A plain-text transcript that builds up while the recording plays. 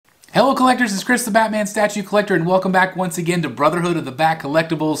Hello collectors, it's Chris the Batman Statue Collector and welcome back once again to Brotherhood of the Bat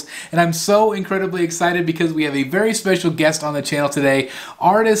Collectibles. And I'm so incredibly excited because we have a very special guest on the channel today,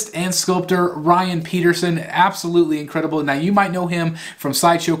 artist and sculptor Ryan Peterson. Absolutely incredible. Now you might know him from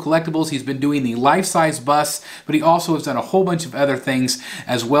Sideshow Collectibles. He's been doing the life-size busts, but he also has done a whole bunch of other things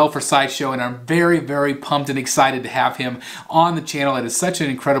as well for Sideshow, and I'm very, very pumped and excited to have him on the channel. It is such an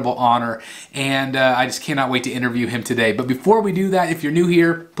incredible honor, and I just cannot wait to interview him today. But before we do that, if you're new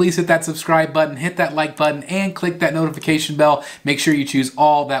here, please hit that subscribe button, hit that like button, and click that notification bell. Make sure you choose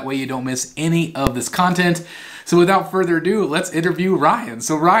all, that way you don't miss any of this content. So without further ado, let's interview Ryan.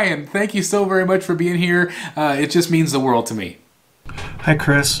 So Ryan, thank you so very much for being here. It just means the world to me. Hi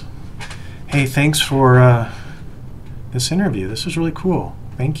Chris. Hey, thanks for this interview. This is really cool.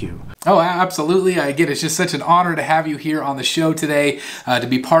 Thank you. Oh, absolutely. Again, it's just such an honor to have you here on the show today, to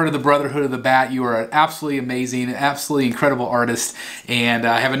be part of the Brotherhood of the Bat. You are an absolutely amazing, absolutely incredible artist, and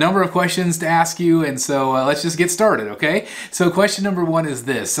I have a number of questions to ask you, and so let's just get started, okay? So question number one is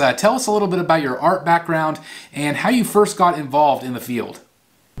this. Tell us a little bit about your art background and how you first got involved in the field.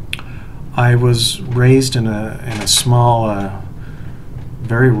 I was raised in a small,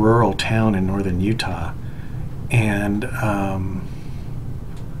 very rural town in northern Utah, and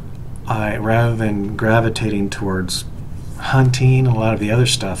rather than gravitating towards hunting and a lot of the other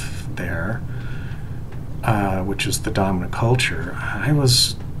stuff there, which is the dominant culture, I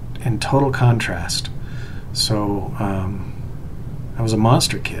was in total contrast. So I was a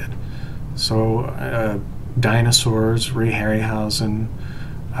monster kid. So dinosaurs, Ray Harryhausen,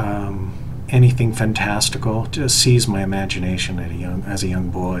 anything fantastical just seized my imagination as a young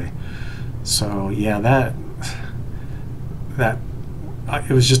boy. So yeah,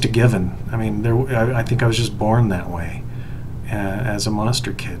 it was just a given. I mean, I think I was just born that way, as a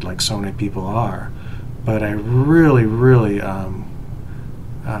monster kid, like so many people are. But I really, really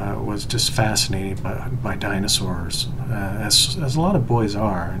was just fascinated by dinosaurs, as a lot of boys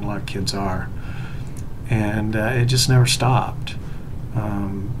are, and a lot of kids are. And it just never stopped.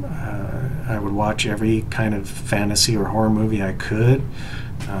 I would watch every kind of fantasy or horror movie I could.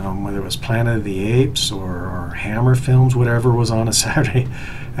 Whether it was Planet of the Apes or Hammer films, whatever was on a Saturday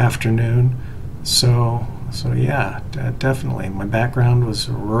afternoon. So yeah, definitely. My background was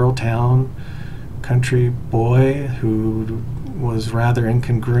a rural town, country boy who was rather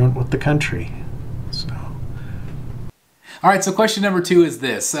incongruent with the country. So. All right, so question number two is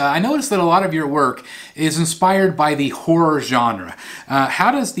this. I noticed that a lot of your work is inspired by the horror genre.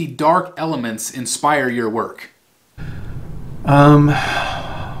 How does the dark elements inspire your work?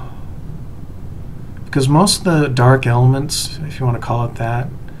 Because most of the dark elements, if you want to call it that,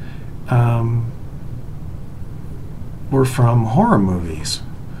 were from horror movies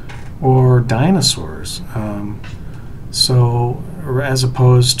or dinosaurs. So as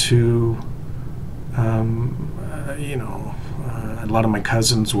opposed to, you know, a lot of my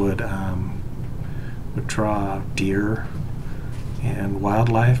cousins would draw deer and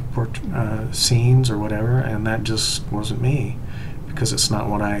wildlife scenes or whatever, and that just wasn't me, because it's not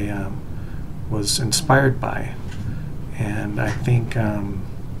what I was inspired by. And I think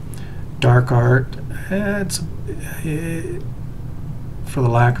dark art, for the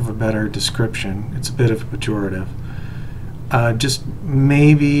lack of a better description, it's a bit of a pejorative. Just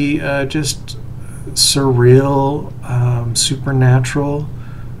maybe just surreal, supernatural,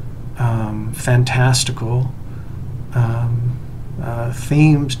 fantastical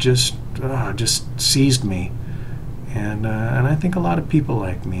themes just seized me, and I think a lot of people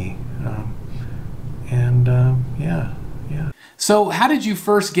like me. Yeah. So how did you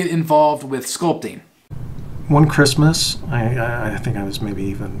first get involved with sculpting? One Christmas, I think I was maybe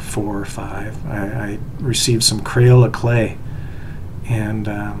even 4 or 5, I received some Crayola clay and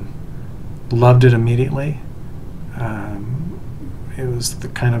loved it immediately. It was the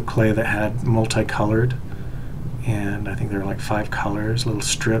kind of clay that had multicolored, and I think there were like 5 colors, little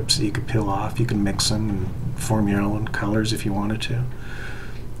strips that you could peel off. You can mix them and form your own colors if you wanted to.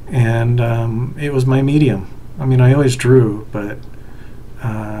 And it was my medium. I mean, I always drew, but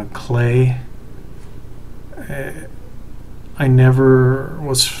clay, I never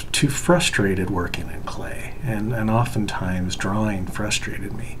was too frustrated working in clay, and oftentimes drawing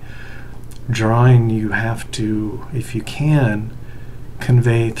frustrated me. Drawing, you have to, if you can,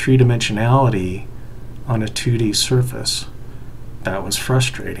 convey three-dimensionality on a 2D surface. That was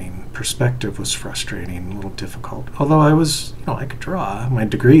frustrating. Perspective was frustrating, a little difficult. Although I was, you know, I could draw. My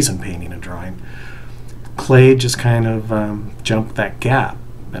degree's in painting and drawing. Clay just kind of jumped that gap,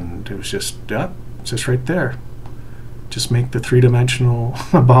 and it was just, it's just right there. Just make the three-dimensional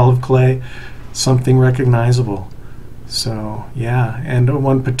ball of clay something recognizable. So yeah, and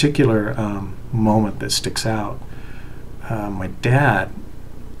one particular moment that sticks out, my dad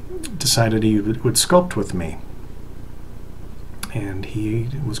decided he would sculpt with me, and he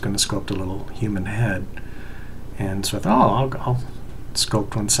was going to sculpt a little human head, and so I thought, oh, I'll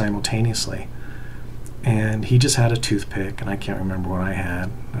sculpt one simultaneously. And he just had a toothpick, and I can't remember what I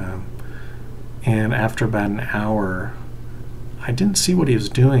had. And after about an hour, I didn't see what he was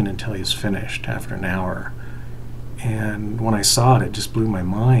doing until he was finished after an hour. And when I saw it, it just blew my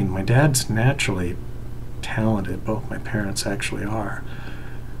mind. My dad's naturally talented, both my parents actually are.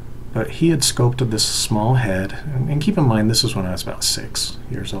 But he had sculpted this small head, and keep in mind this is when I was about 6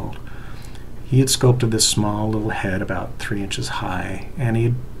 years old. He had sculpted this small little head about 3 inches high, and he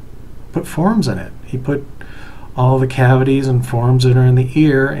had put forms in it. He put all the cavities and forms that are in the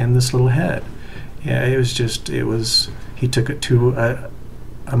ear in this little head. Yeah, he took it to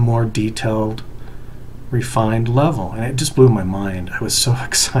a more detailed, refined level, and it just blew my mind. I was so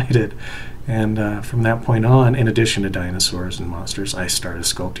excited. And from that point on, in addition to dinosaurs and monsters, I started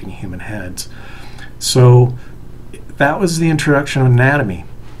sculpting human heads. So that was the introduction of anatomy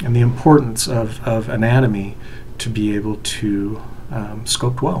and the importance of anatomy to be able to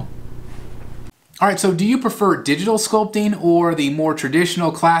sculpt well. All right, so do you prefer digital sculpting or the more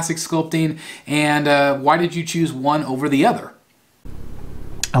traditional classic sculpting, and why did you choose one over the other?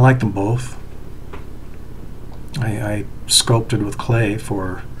 I like them both. I sculpted with clay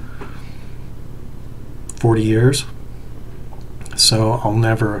for 40 years, so I'll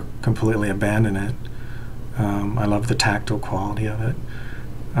never completely abandon it. I love the tactile quality of it.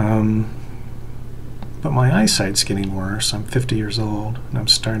 But my eyesight's getting worse. I'm 50 years old, and I'm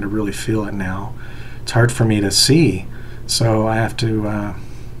starting to really feel it now. It's hard for me to see, so I have to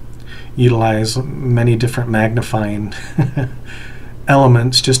utilize many different magnifying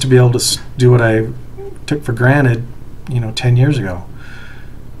elements just to be able to do what I took for granted, 10 years ago.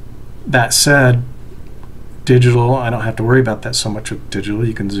 That said, digital, I don't have to worry about that so much with digital.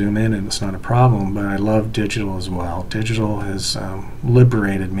 You can zoom in and it's not a problem, but I love digital as well. Digital has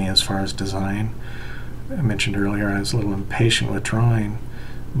liberated me as far as design. I mentioned earlier I was a little impatient with drawing,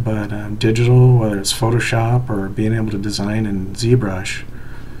 but digital, whether it's Photoshop or being able to design in ZBrush,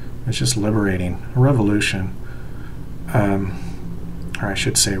 it's just liberating, a revolution, or I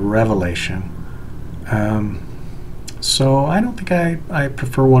should say revelation. So I don't think I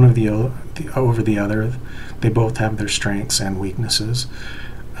prefer one of the over the other. They both have their strengths and weaknesses.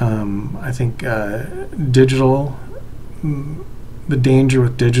 I think digital, the danger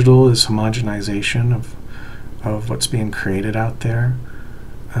with digital is homogenization of what's being created out there.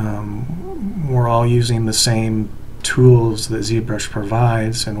 We're all using the same tools that ZBrush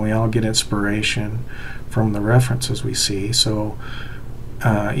provides, and we all get inspiration from the references we see. So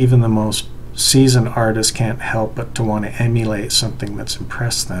even the most seasoned artists can't help but to want to emulate something that's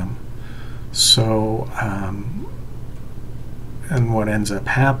impressed them. So, and what ends up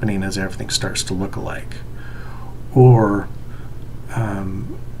happening is everything starts to look alike, or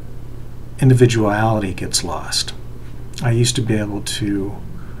individuality gets lost. I used to be able to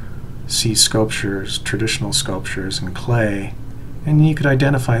see sculptures, traditional sculptures in clay, and you could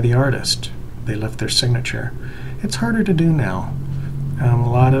identify the artist. They left their signature. It's harder to do now. A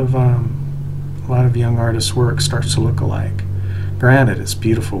lot of young artists' work starts to look alike. Granted, it's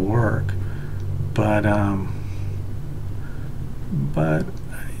beautiful work, but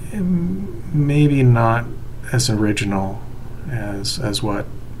maybe not as original as what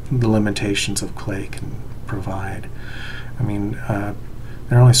the limitations of clay can provide. I mean, there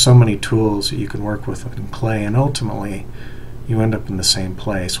are only so many tools that you can work with in clay, and ultimately you end up in the same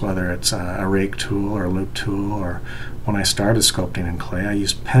place, whether it's a rake tool or a loop tool, or when I started sculpting in clay I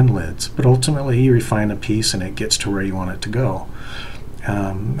used pen lids, but ultimately you refine a piece and it gets to where you want it to go.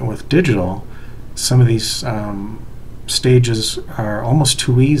 With digital, some of these stages are almost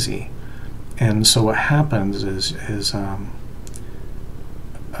too easy, and so what happens is a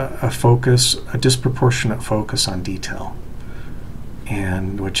disproportionate focus on detail,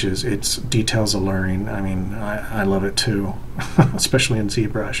 and it's detail's alluring. I mean, I love it too, especially in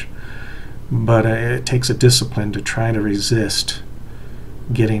ZBrush, but it takes a discipline to try to resist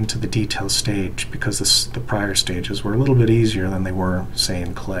getting to the detail stage, because the prior stages were a little bit easier than they were, say,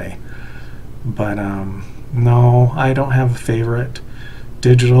 in clay. But no, I don't have a favorite.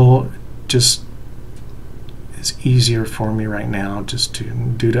 Digital just is easier for me right now, just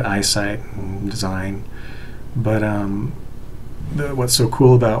due to eyesight and design. But what's so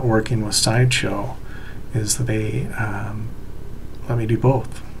cool about working with Sideshow is that they let me do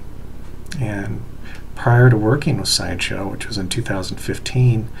both. And prior to working with Sideshow, which was in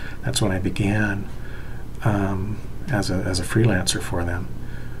 2015, that's when I began, and as a freelancer for them.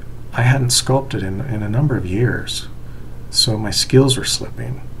 I hadn't sculpted in a number of years, so my skills were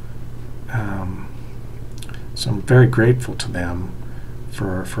slipping. So I'm very grateful to them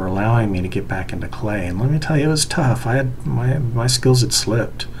for allowing me to get back into clay. And let me tell you, it was tough. I had my skills had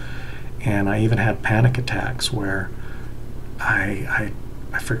slipped, and I even had panic attacks where I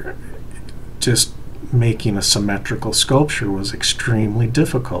forgot, just making a symmetrical sculpture was extremely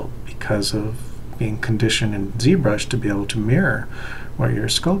difficult because of being conditioned in ZBrush to be able to mirror what you're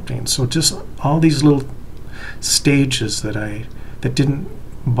sculpting. So just all these little stages that didn't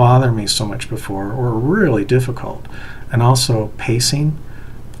bother me so much before were really difficult. And also pacing.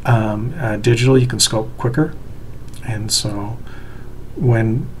 Digital, you can sculpt quicker, and so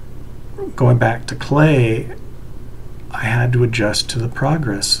when going back to clay, I had to adjust to the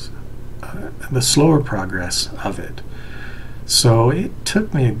progress, the slower progress of it. So it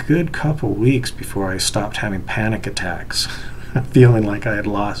took me a good couple weeks before I stopped having panic attacks, feeling like I had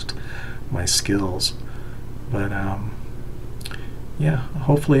lost my skills. But yeah,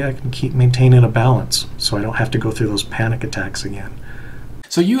 hopefully I can keep maintaining a balance so I don't have to go through those panic attacks again.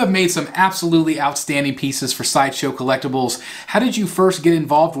 So you have made some absolutely outstanding pieces for Sideshow Collectibles. How did you first get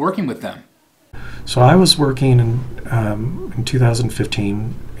involved working with them? So I was working in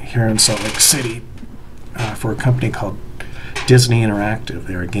 2015 here in Salt Lake City for a company called Disney Interactive.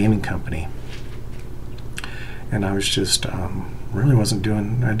 They're a gaming company. And I was just, really wasn't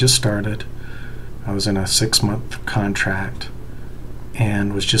doing, I just started. I was in a 6-month contract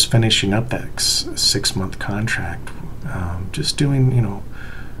and was just finishing up that 6-month contract. Just doing, you know,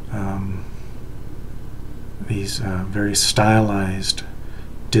 these very stylized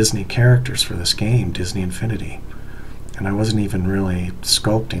Disney characters for this game, Disney Infinity. And I wasn't even really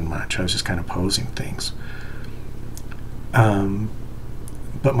sculpting much. I was just kind of posing things.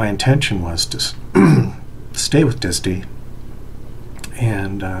 But my intention was to stay with Disney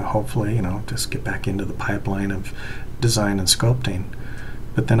and hopefully, you know, just get back into the pipeline of design and sculpting.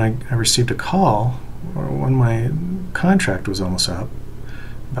 But then I received a call when my contract was almost up,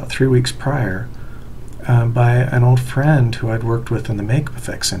 about 3 weeks prior, by an old friend who I'd worked with in the makeup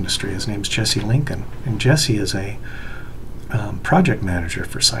effects industry. His name's Jesse Lincoln, and Jesse is a project manager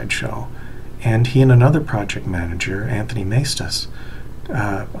for Sideshow, and he and another project manager, Anthony Maestas,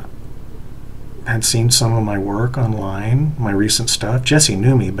 had seen some of my work online, my recent stuff. Jesse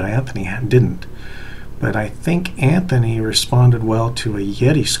knew me, but Anthony didn't. But I think Anthony responded well to a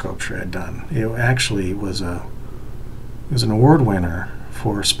Yeti sculpture I'd done. It actually was an award winner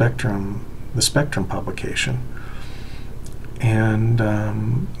for the Spectrum publication, and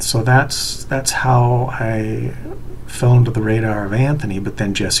so that's how I fell into the radar of Anthony. But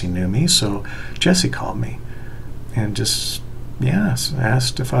then Jesse knew me, so Jesse called me and just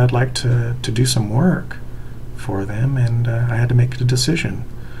asked if I'd like to do some work for them, and I had to make a decision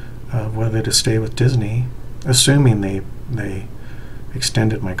of whether to stay with Disney, assuming they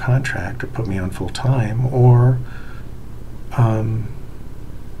extended my contract or put me on full time, or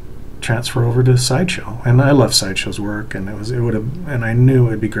transfer over to Sideshow. And I love Sideshow's work, and and I knew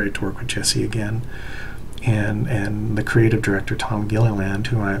it'd be great to work with Jesse again, and the creative director Tom Gilliland,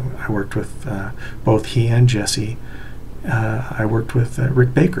 who I worked with, both he and Jesse. I worked with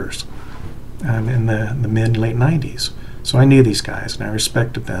Rick Baker's in the mid-late 90s. So I knew these guys, and I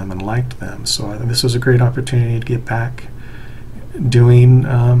respected them and liked them. So this was a great opportunity to get back doing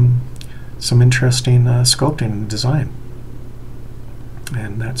some interesting sculpting and design.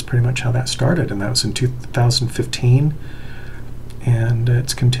 And that's pretty much how that started. And that was in 2015, and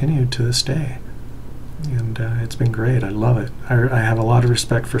it's continued to this day. And it's been great. I love it. I have a lot of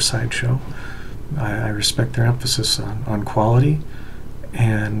respect for Sideshow. I respect their emphasis on quality.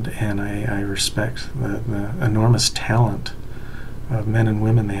 And I respect the enormous talent of men and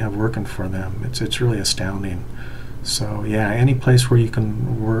women they have working for them. It's really astounding. So yeah, any place where you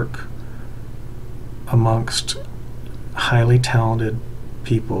can work amongst highly talented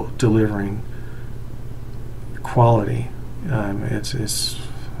people delivering quality, that's as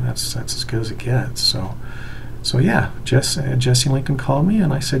good as it gets. So yeah, Jesse Lincoln called me,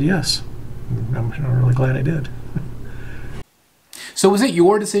 and I said yes. I'm really glad I did. So was it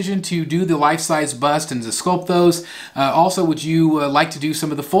your decision to do the life-size bust and to sculpt those? Also, would you like to do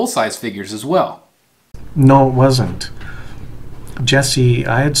some of the full-size figures as well? No, it wasn't. Jesse,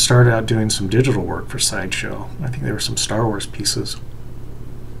 I had started out doing some digital work for Sideshow. I think there were some Star Wars pieces.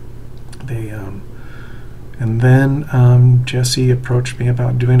 And then Jesse approached me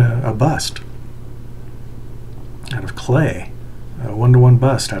about doing a bust out of clay, a one-to-one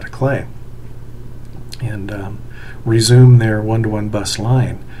bust out of clay, and resume their one-to-one bust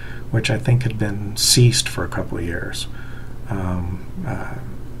line, which I think had been ceased for a couple of years.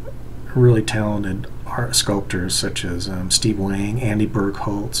 Really talented art sculptors such as Steve Wang, Andy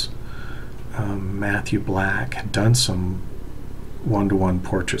Bergholtz, Matthew Black had done some one-to-one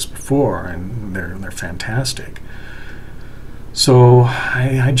portraits before, and they're fantastic. So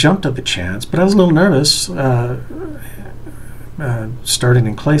I jumped at the chance, but I was a little nervous starting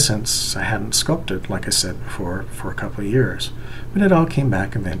in clay, since I hadn't sculpted, like I said before, for a couple of years. But it all came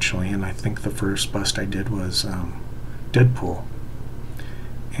back eventually, and I think the first bust I did was Deadpool.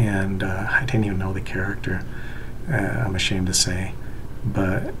 And I didn't even know the character, I'm ashamed to say.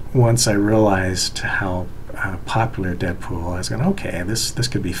 But once I realized how popular Deadpool was, I was going, okay, this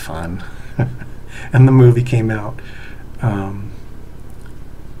could be fun. And the movie came out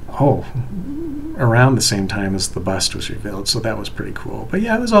around the same time as the bust was revealed, so that was pretty cool. But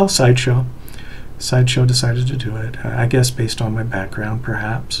yeah, it was all Sideshow. Sideshow decided to do it, I guess based on my background,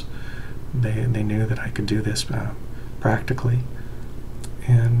 perhaps. They knew that I could do this practically.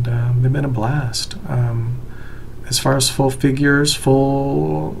 And they've been a blast. As far as full figures,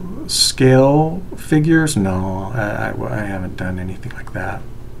 full scale figures, no, I haven't done anything like that.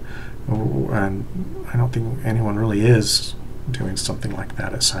 And I don't think anyone really is doing something like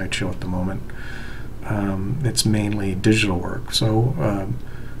that at Sideshow at the moment. It's mainly digital work. So,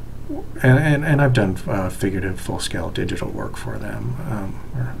 and I've done figurative full-scale digital work for them.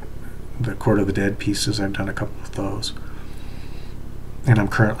 The Court of the Dead pieces, I've done a couple of those. And I'm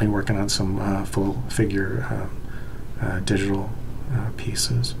currently working on some full figure digital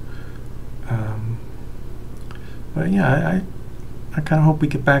pieces. But yeah, I kind of hope we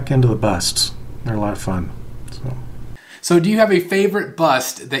get back into the busts. They're a lot of fun. So do you have a favorite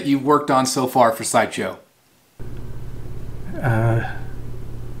bust that you've worked on so far for Sideshow?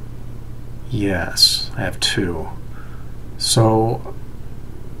 Yes, I have two. So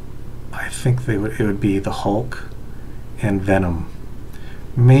I think it would be the Hulk and Venom.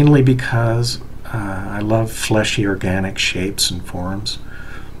 Mainly because I love fleshy organic shapes and forms.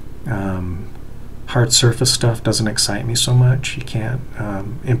 Hard surface stuff doesn't excite me so much. You can't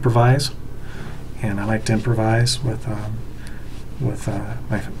improvise, and I like to improvise with my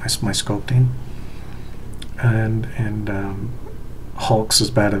sculpting. And Hulk's is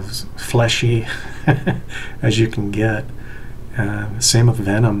about as fleshy as you can get. Same with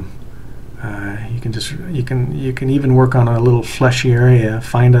Venom. You can even work on a little fleshy area,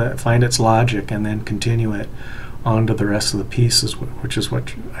 find its logic, and then continue it onto the rest of the pieces, which is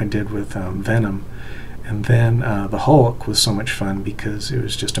what I did with Venom. And then the Hulk was so much fun because it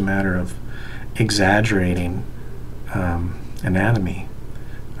was just a matter of exaggerating anatomy,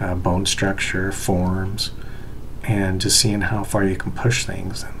 bone structure, forms, and just seeing how far you can push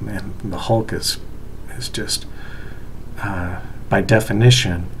things. And the Hulk is just by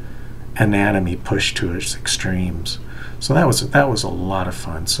definition anatomy pushed to its extremes. So that was a lot of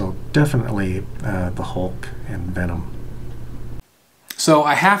fun. So definitely the Hulk and Venom. So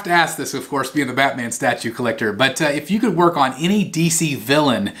I have to ask this, of course, being the Batman statue collector, but if you could work on any DC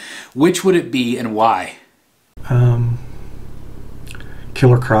villain, which would it be and why?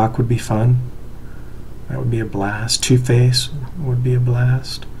 Killer Croc would be fun. That would be a blast. Two-Face would be a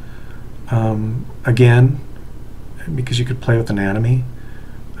blast. Again, because you could play with anatomy.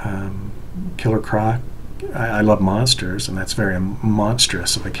 Killer Croc, I love monsters, and that's very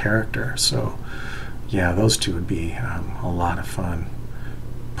monstrous of a character. So, yeah, those two would be a lot of fun,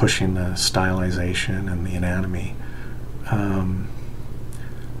 pushing the stylization and the anatomy.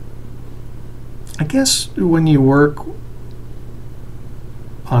 I guess when you work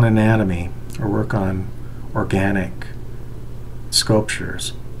on anatomy or work on organic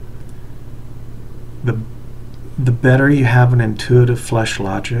sculptures, the better you have an intuitive flesh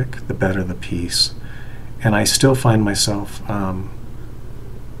logic, the better the piece. And I still find myself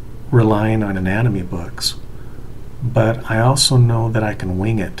relying on anatomy books, but I also know that I can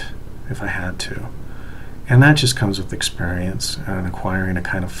wing it if I had to. And that just comes with experience and acquiring a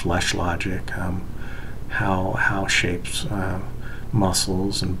kind of flesh logic, how shapes,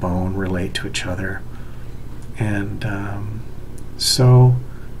 muscles and bone relate to each other. And so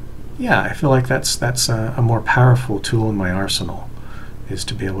yeah, I feel like that's a more powerful tool in my arsenal, is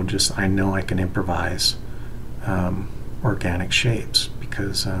to be able to I know I can improvise organic shapes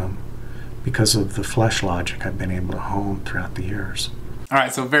because of the flesh logic I've been able to hone throughout the years. All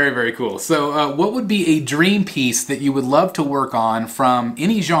right, so very, very cool. So what would be a dream piece that you would love to work on from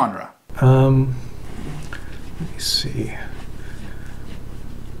any genre? Let me see.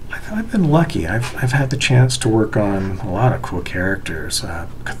 I've been lucky. I've had the chance to work on a lot of cool characters.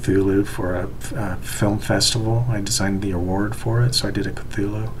 Cthulhu for a film festival. I designed the award for it, so I did a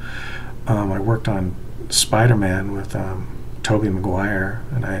Cthulhu. I worked on Spider-Man with Tobey Maguire,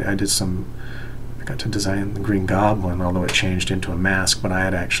 and I got to design the Green Goblin, although it changed into a mask, but I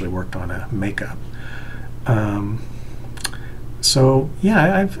had actually worked on a makeup. So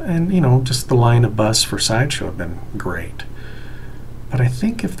yeah, and just the line of bus for Sideshow have been great. But I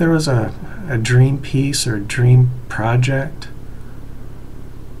think if there was a dream piece or a dream project,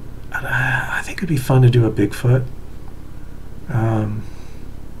 I think it'd be fun to do a Bigfoot.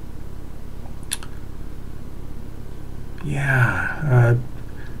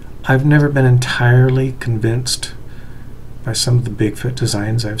 I've never been entirely convinced by some of the Bigfoot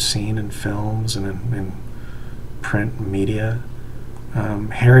designs I've seen in films and in print media.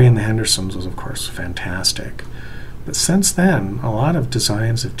 Harry and the Hendersons was, of course, fantastic. But since then, a lot of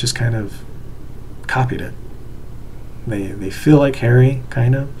designs have just kind of copied it. They feel like Harry,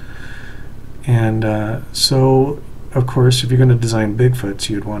 kind of. And so, of course, if you're going to design Bigfoots,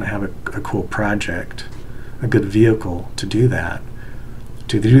 you'd want to have a cool project, a good vehicle to do that,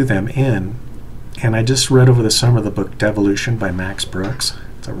 to do them in. And I just read over the summer the book Devolution by Max Brooks.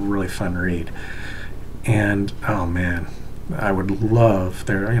 It's a really fun read. And, oh man, I would love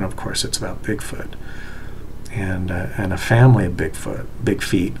of course it's about Bigfoot and a family of Bigfoot, big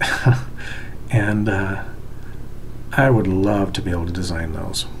feet. And I would love to be able to design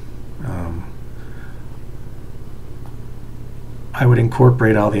those. I would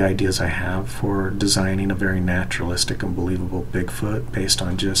incorporate all the ideas I have for designing a very naturalistic and believable Bigfoot based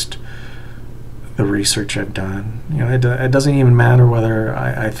on just the research I've done. It doesn't even matter whether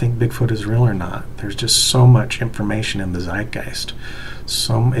I think Bigfoot is real or not. There's just so much information in the zeitgeist.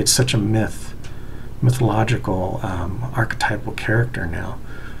 It's such a mythological, archetypal character now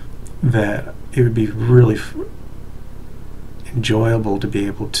that it would be really enjoyable to be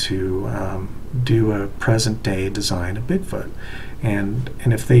able to do a present-day design of Bigfoot. And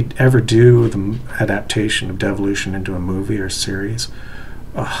if they ever do the adaptation of Devolution into a movie or series,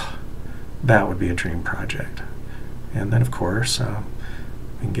 that would be a dream project. And then, of course, we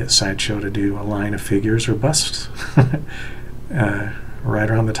can get Sideshow to do a line of figures or busts right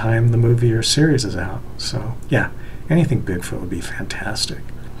around the time the movie or series is out. So, yeah, anything Bigfoot would be fantastic.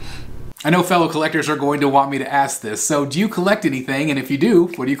 I know fellow collectors are going to want me to ask this. So, do you collect anything? And if you do,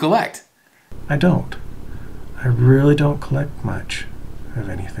 what do you collect? I don't. I really don't collect much of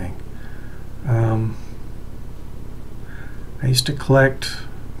anything. I used to collect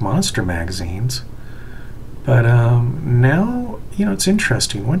monster magazines, but now, it's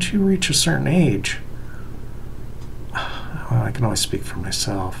interesting. Once you reach a certain age, well, I can only speak for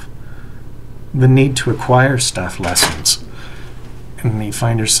myself, the need to acquire stuff lessens. And you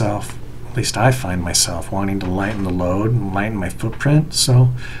find yourself, at least I find myself, wanting to lighten the load and lighten my footprint, so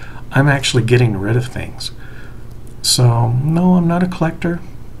I'm actually getting rid of things. So, no, I'm not a collector.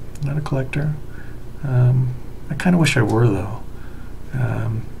 Not a collector. I kind of wish I were, though.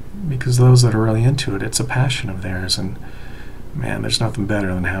 Because those that are really into it, it's a passion of theirs, and man, there's nothing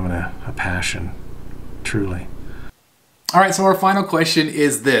better than having a passion, truly. All right, so our final question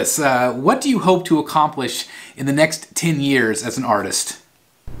is this. What do you hope to accomplish in the next 10 years as an artist?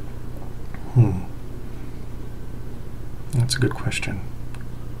 That's a good question.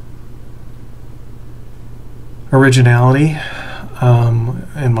 Originality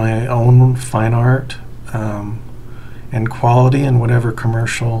in my own fine art, and quality in whatever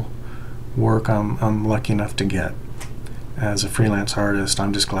commercial work I'm lucky enough to get. As a freelance artist,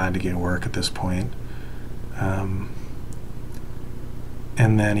 I'm just glad to get work at this point. And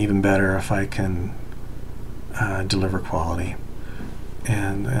then even better if I can deliver quality.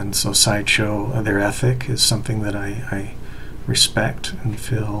 And so Sideshow, their ethic is something that I respect and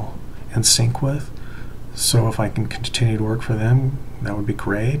feel in sync with. So if I can continue to work for them, that would be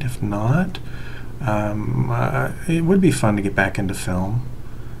great. If not, it would be fun to get back into film,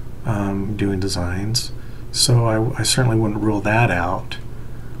 doing designs. So I certainly wouldn't rule that out.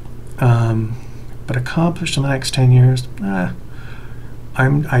 But accomplished in the next 10 years,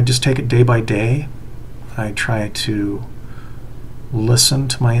 I just take it day by day. I try to listen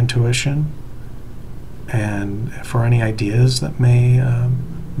to my intuition and for any ideas that may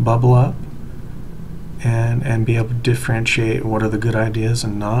bubble up, and be able to differentiate what are the good ideas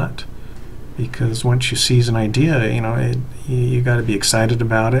and not. Because once you seize an idea, you got to be excited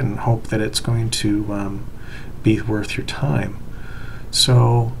about it and hope that it's going to be worth your time.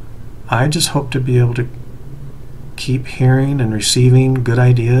 So I just hope to be able to keep hearing and receiving good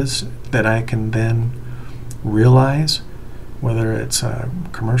ideas that I can then realize whether it's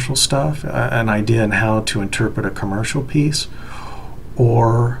commercial stuff, an idea on how to interpret a commercial piece,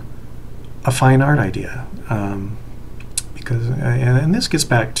 or a fine art idea. Because, and this gets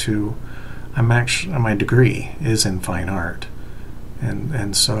back to, my degree is in fine art,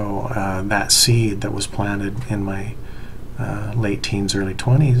 and so that seed that was planted in my late teens, early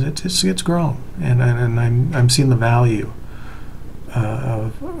 20s, it's grown, and I'm seeing the value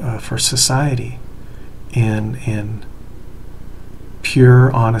for society in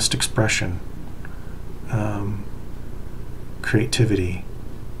pure, honest expression, creativity,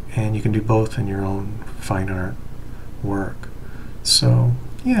 and you can do both in your own fine art work. So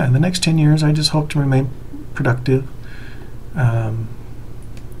yeah, in the next 10 years I just hope to remain productive, and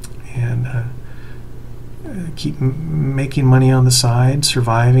keep making money on the side,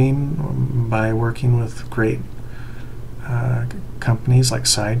 surviving by working with great companies like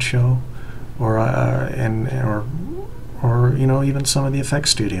Sideshow, or you know, even some of the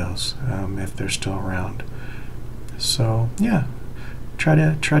effects studios, if they're still around. So yeah, try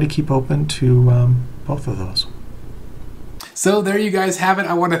to keep open to both of those. So there you guys have it.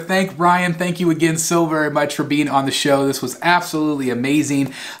 I want to thank Ryan. Thank you again so very much for being on the show. This was absolutely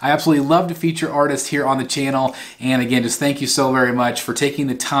amazing. I absolutely love to feature artists here on the channel. And again, just thank you so very much for taking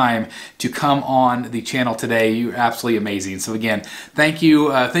the time to come on the channel today. You're absolutely amazing. So again, thank you.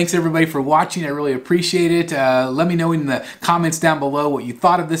 Thanks everybody for watching. I really appreciate it. Let me know in the comments down below what you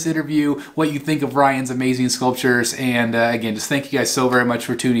thought of this interview, what you think of Ryan's amazing sculptures. And again, just thank you guys so very much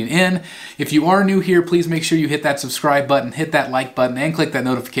for tuning in. If you are new here, please make sure you hit that subscribe button, hit that like button, and click that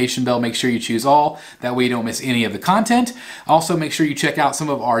notification bell. Make sure you choose all. That way you don't miss any of the content. Also, make sure you check out some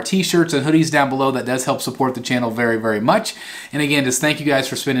of our t-shirts and hoodies down below. That does help support the channel very, very much. And again, just thank you guys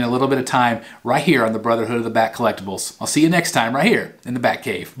for spending a little bit of time right here on the Brotherhood of the Bat Collectibles. I'll see you next time right here in the Bat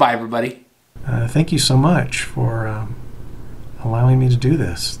Cave. Bye, everybody. Thank you so much for allowing me to do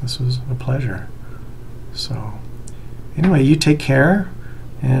this. This was a pleasure. So anyway, you take care,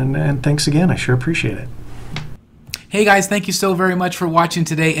 and thanks again. I sure appreciate it. Hey guys, thank you so very much for watching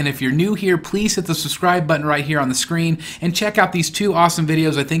today, and if you're new here, please hit the subscribe button right here on the screen and check out these two awesome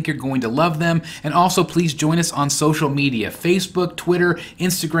videos. I think you're going to love them. And also please join us on social media, Facebook, Twitter,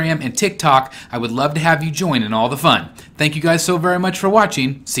 Instagram, and TikTok. I would love to have you join in all the fun. Thank you guys so very much for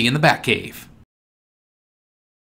watching. See you in the Batcave.